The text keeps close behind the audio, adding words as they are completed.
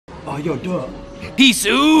Oh, yo, do it. Peace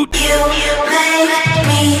out.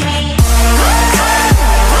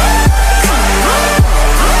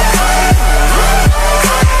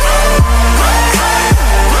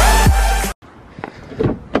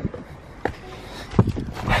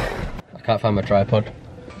 I can't find my tripod.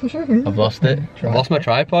 I've lost it. I've lost my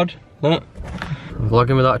tripod. Look. I'm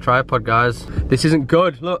vlogging without a tripod, guys. This isn't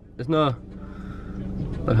good. Look, there's no.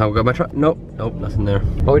 Look how I got my tripod. Nope, nope, nothing there.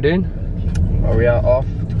 What are we doing? Well, we are off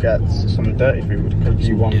to get some dirty food because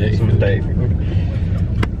you wanted some dirty food.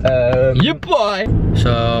 Yeah, boy.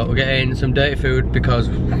 So we're getting some dirty food because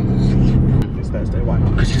it's Thursday. Why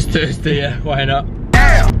not? Because it's Thursday. Yeah, why not?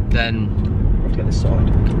 Then We have to get this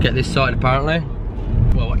sorted. Get this sorted apparently.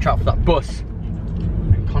 Well, watch out for that bus.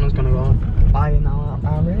 Connor's gonna go buy an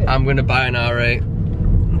R8. I'm gonna buy an R8.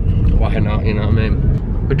 Why not, you know what I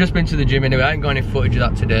mean? We've just been to the gym anyway, I ain't got any footage of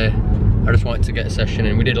that today. I just wanted to get a session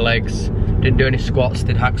in. We did legs, didn't do any squats,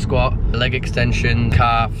 did hack squat, leg extension,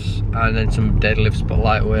 calves, and then some deadlifts but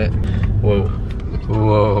lightweight. Whoa.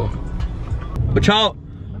 Whoa. Watch out,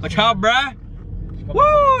 bruh.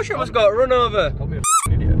 Woo, she almost got run over. Called me a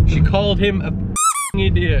idiot. She called him a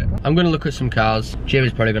idiot. I'm gonna look at some cars.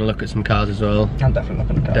 Jamie's probably gonna look at some cars as well. I'm definitely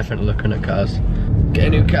looking at cars. Definitely looking at cars. Get a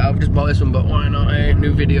new car, I've just bought this one, but why not, eh?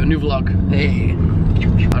 New video, new vlog, hey.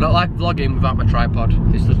 I don't like vlogging without my tripod.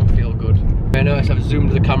 This doesn't feel good. I notice I've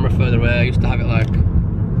zoomed the camera further away. I used to have it like...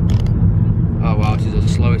 Oh wow, this is the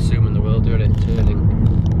slowest zoom in the world, doing it, turning.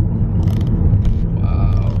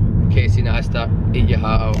 Wow. Casey Neistat, eat your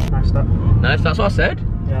heart out. Neistat. Nice, that's what I said?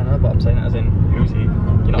 Yeah, I know, but I'm saying it as in, who's he?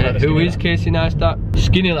 You're not Yeah, who is Casey Neistat?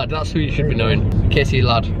 Skinny lad, that's who you should be knowing. Casey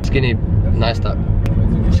lad, skinny Neistat.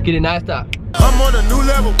 Skinny Neistat. I'm on a new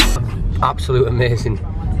level. Absolute amazing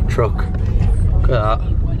truck. Look at that.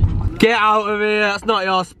 Get out of here, that's not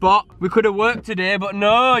your spot. We could have worked today, but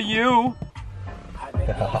no, you.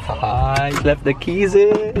 I left the keys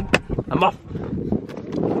in. I'm off.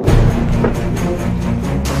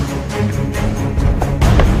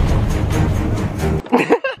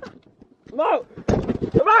 I'm out.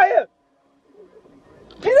 I'm out here.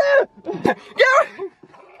 Get there. Get out.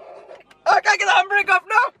 I can't get the handbrake off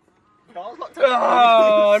now.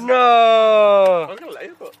 Oh no! I was gonna let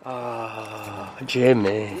you, but... Ah,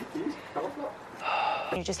 Jimmy.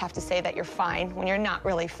 You just have to say that you're fine when you're not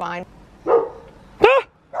really fine.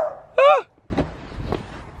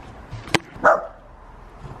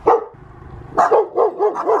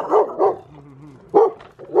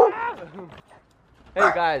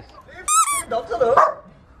 Hey guys.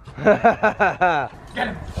 Get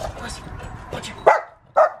him! Watch it!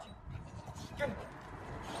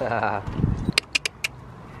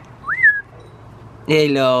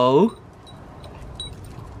 Hello.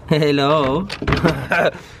 Hello.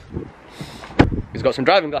 He's got some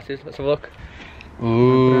driving glasses. Let's have a look.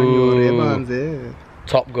 Ooh.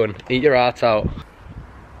 Top Gun. Eat your heart out.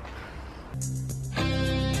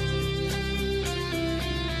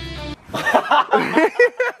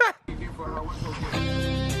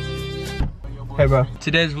 Hey bro.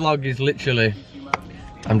 Today's vlog is literally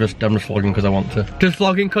I'm just vlogging because I want to. Just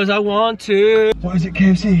vlogging because I want to. What is it,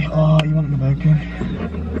 KFC? Oh, you want the Burger King?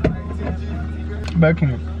 Burger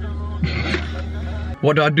King.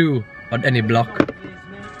 What do I do on any block?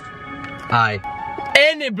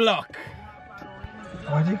 Any block.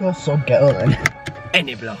 Why do you go so ghetto then?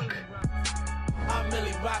 Any block.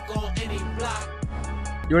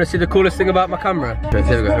 You want to see the coolest thing about my camera? Right,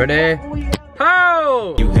 here we go. Ready?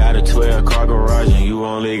 How? You got a 12-car garage and you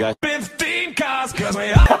only got 15 cars. Cause we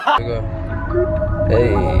Here we go.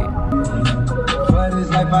 Hey.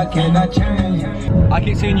 I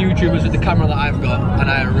keep seeing YouTubers with the camera that I've got and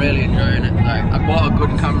I am really enjoying it. Like, I bought a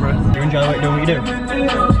good camera. You enjoy doing what you do?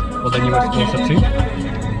 Well then you want to close up too?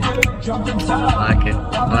 I like it. I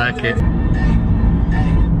like it.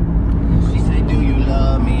 She say, do you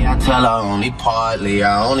love me? I tell her only partly.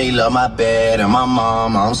 I only love my bed and my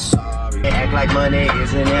mom, I'm sorry. They act like money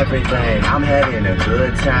isn't everything. I'm having a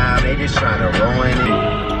good time. They just trying to ruin it.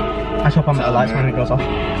 I swap on the lights when it goes off.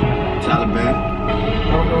 Taliban.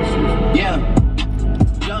 Yeah.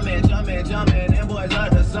 Jumpin', them boys up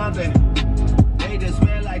to something. They just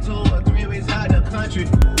spent like 2 or 3 weeks out the country.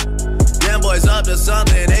 Them boys up to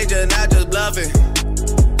something, they just not just bluffing.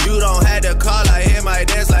 You don't have to call, I hear my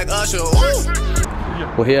dance like Usher. Ooh.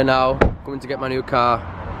 We're here now, going to get my new car.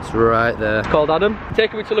 It's right there. It's called Adam.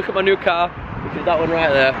 Taking me to look at my new car, which is that one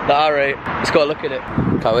right there, the R8. Let's go look at it.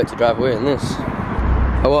 Can't wait to drive away in this.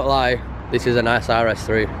 I won't lie, this is a nice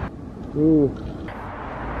RS3. Ooh.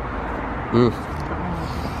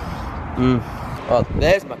 Oh,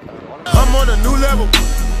 there's my car. I'm on a new level.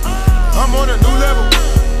 I'm on a new level.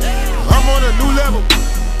 I'm on a new level.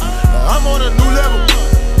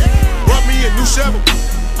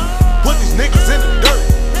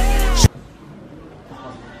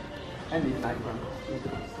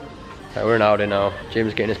 We're in Audi now.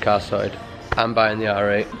 Jim's getting his car sorted. I'm buying the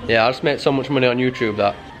R8. Yeah, I just make so much money on YouTube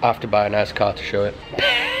that I have to buy a nice car to show it.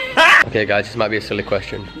 Okay guys, this might be a silly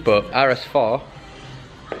question, but RS4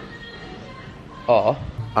 or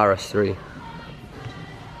RS3?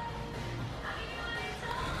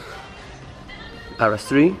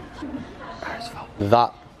 RS3? RS4.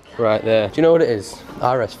 That right there. Do you know what it is?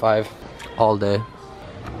 RS5 all day.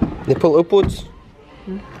 They pull upwards.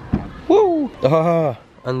 Woo! Ah,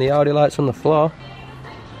 and the Audi lights on the floor.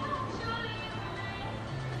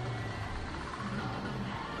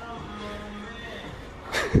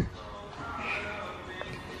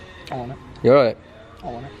 I want it. You alright? I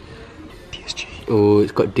want it. DSG. Oh,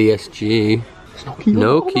 it's got DSG. It's not keyhole.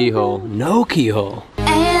 No keyhole. No keyhole.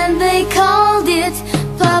 And they called it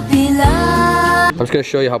puppy love. I'm just going to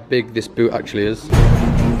show you how big this boot actually is.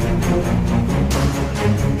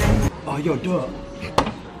 Oh, you're duh.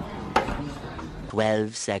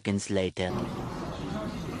 12 seconds later.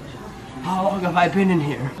 How long have I been in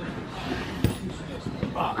here?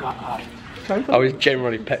 Oh god. I was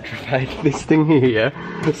generally petrified. This thing here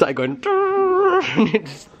started going and it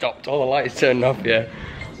just stopped. All the lights turned off, yeah.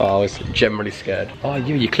 Oh, I was generally scared. Oh,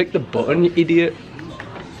 you click the button, you idiot.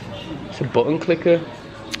 It's a button clicker.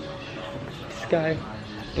 This guy.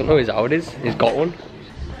 I don't know his Audis. He's got one.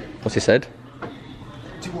 What's he said?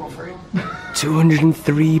 203.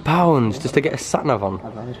 £203 just to get a sat nav on.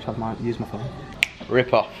 I'd rather just have use my phone.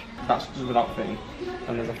 Rip off. That's just without fitting.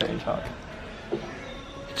 And there's a fitting charge.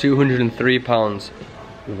 £203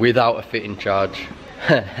 without a fitting charge.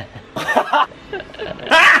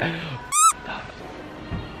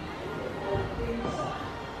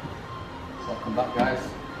 Welcome back, guys.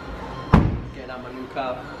 Getting out my new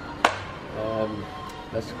car.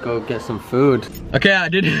 Let's go get some food. Okay, I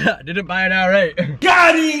didn't buy an R8.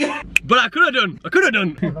 Got him! But I could have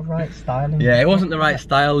done. The right styling. Yeah, it wasn't the right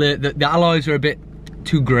style. The alloys were a bit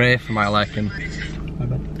too grey for my liking. My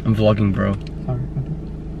bad. I'm vlogging, bro. Sorry, my bad.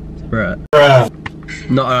 Bruh.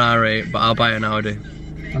 Not an R8, but I'll buy an Audi.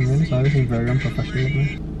 I'm really sorry, this is very unprofessional of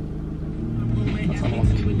me. That's all I want.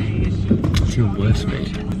 It's even worse,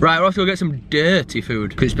 mate. Right, we're also gonna get some dirty food.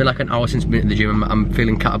 Because it's been like an hour since I've been at the gym. I'm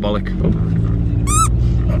feeling catabolic.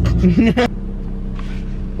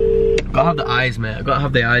 Gotta have the eyes, mate. I gotta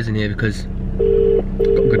have the eyes in here because I've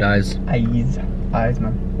got good eyes. Eyes,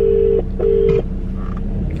 man.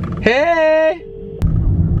 Hey!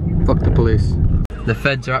 Fuck the police. The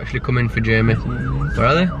feds are actually coming for Jamie. Where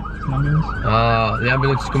are they? Ah, the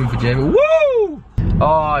ambulance is coming for Jamie. Woo!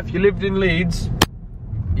 Oh, if you lived in Leeds,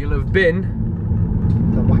 you'll have been.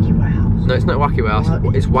 The Wacky Warehouse. No, it's not Wacky Warehouse.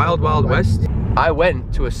 It's Wild Wild West. I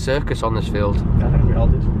went to a circus on this field. Yeah, I think we all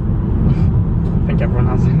did. I think everyone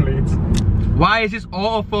has in Leeds. Why is this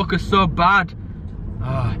autofocus so bad? Oh,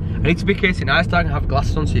 I need to be Casey Neistat and have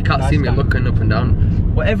glasses on so you can't see me looking up and down.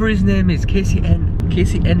 Whatever his name is, Casey N.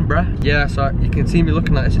 Casey N, bruh. Yeah, so you can see me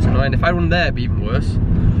looking like this, it's annoying. If I run there, it'd be even worse.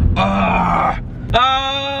 I'm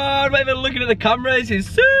not even looking at the camera, this is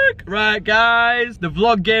sick. Right, guys, the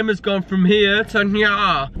vlog game has gone from here to here.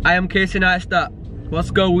 I am Casey Neistat. What's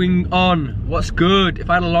going on? What's good? If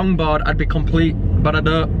I had a longboard, I'd be complete, but I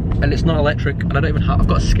don't. And it's not electric, and I don't even have, I've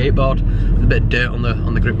got a skateboard with a bit of dirt on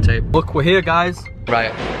the grip tape. Look, we're here, guys.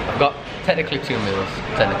 Right, I've got technically 2 meals.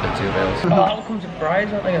 Oh, that comes a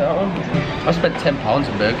prize, aren't they, that one? I spent £10 on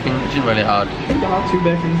Burger King, which isn't really hard. You can have 2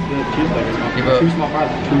 bacons, the cheeseburgers, man. Yeah, but 2 small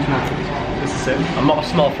fries, 2 small fries. It's the same. I'm not a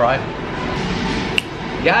small fry.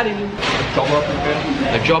 Got him. A job opening.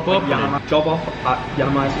 A job opening? Job off at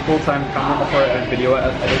Yanamai's full-time camera operator and video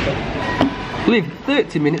editor. Live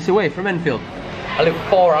 30 minutes away from Enfield. I live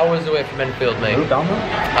 4 hours away from Enfield, mate. Move down there?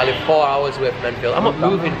 I live 4 hours away from Enfield. I'm not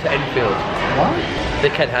moving to Enfield. What? They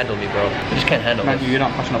can't handle me, bro. They just can't handle me. You're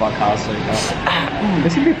not passionate about cars, so you can't.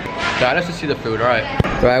 This would be... Right, let's just see the food, alright.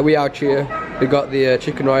 Right, we out here. We got the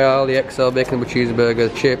chicken royale, the XL bacon with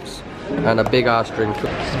cheeseburger, chips, and a big ass drink. It's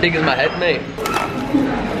as big as my head, mate.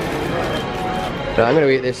 Right, I'm gonna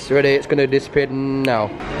eat this. Ready? It's gonna dissipate now.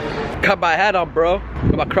 Got my hat on, bro.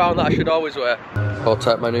 Got my crown that I should always wear. I'll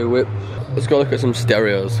tap my new whip. Let's go look at some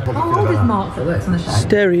stereos. How old is Mark that works on the show?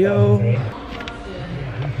 Stereo.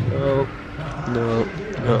 No.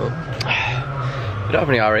 I don't have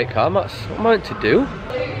any R8 car mats. What am I meant to do? I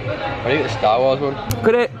need to get the Star Wars one. Look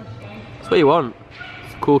at it. That's what you want.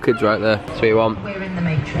 It's cool kids right there. That's what you want. We're in the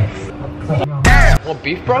Matrix. Want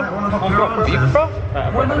beef, bro? Beef, bro?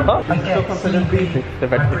 Huh? I still consider beef if they're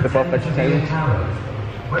both vegetarians.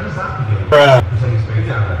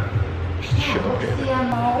 Shut up, Jamie.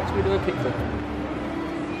 Let's do a pizza.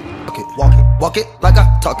 Walk it like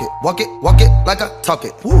I talk it. Walk it like I talk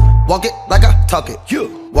it. Woo. Walk it like I talk it.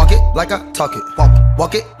 You walk it like I talk it. Walk it.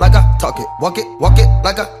 walk it like I talk it. Walk it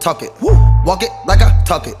like I talk it. Woo. Walk it like I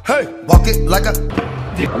talk it. Hey, walk it like I.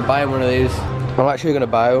 I'm buying one of these. I'm actually gonna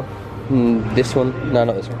buy this one. No,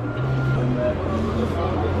 not this one.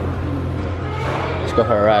 Let's go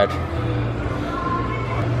for a ride.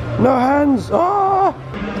 No hands! Oh!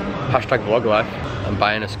 Hashtag vlog life. I'm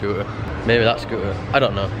buying a scooter. Maybe that scooter. I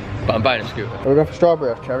don't know. But I'm buying a scooter. Are we going for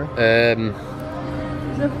strawberry or cherry?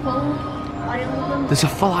 There's a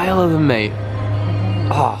full aisle of them, mate.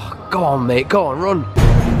 Oh, go on, mate. Go on, run.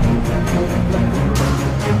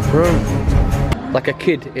 Run. Like a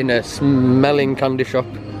kid in a smelling candy shop.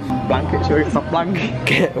 Blanket, should we get some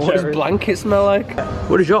blanket? What does blanket smell like?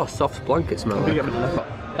 What does your soft blanket smell like?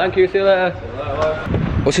 Thank you, see you later.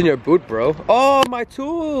 What's in your boot, bro? Oh, my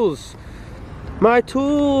tools! My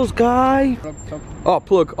tools, guy! Oh,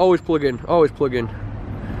 plug, always plug in, always plug in.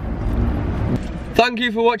 Thank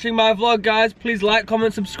you for watching my vlog, guys. Please like,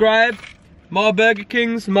 comment, subscribe. More Burger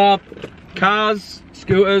Kings, more cars,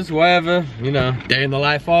 scooters, whatever, you know, day in the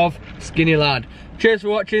life of Skinny Lad. Cheers for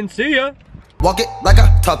watching, see ya! Walk it like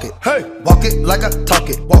I talk it. Hey, walk it like I talk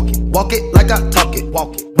it. Walk it like I talk it.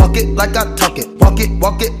 Walk it like I talk it. Walk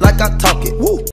it like I talk it. Woo.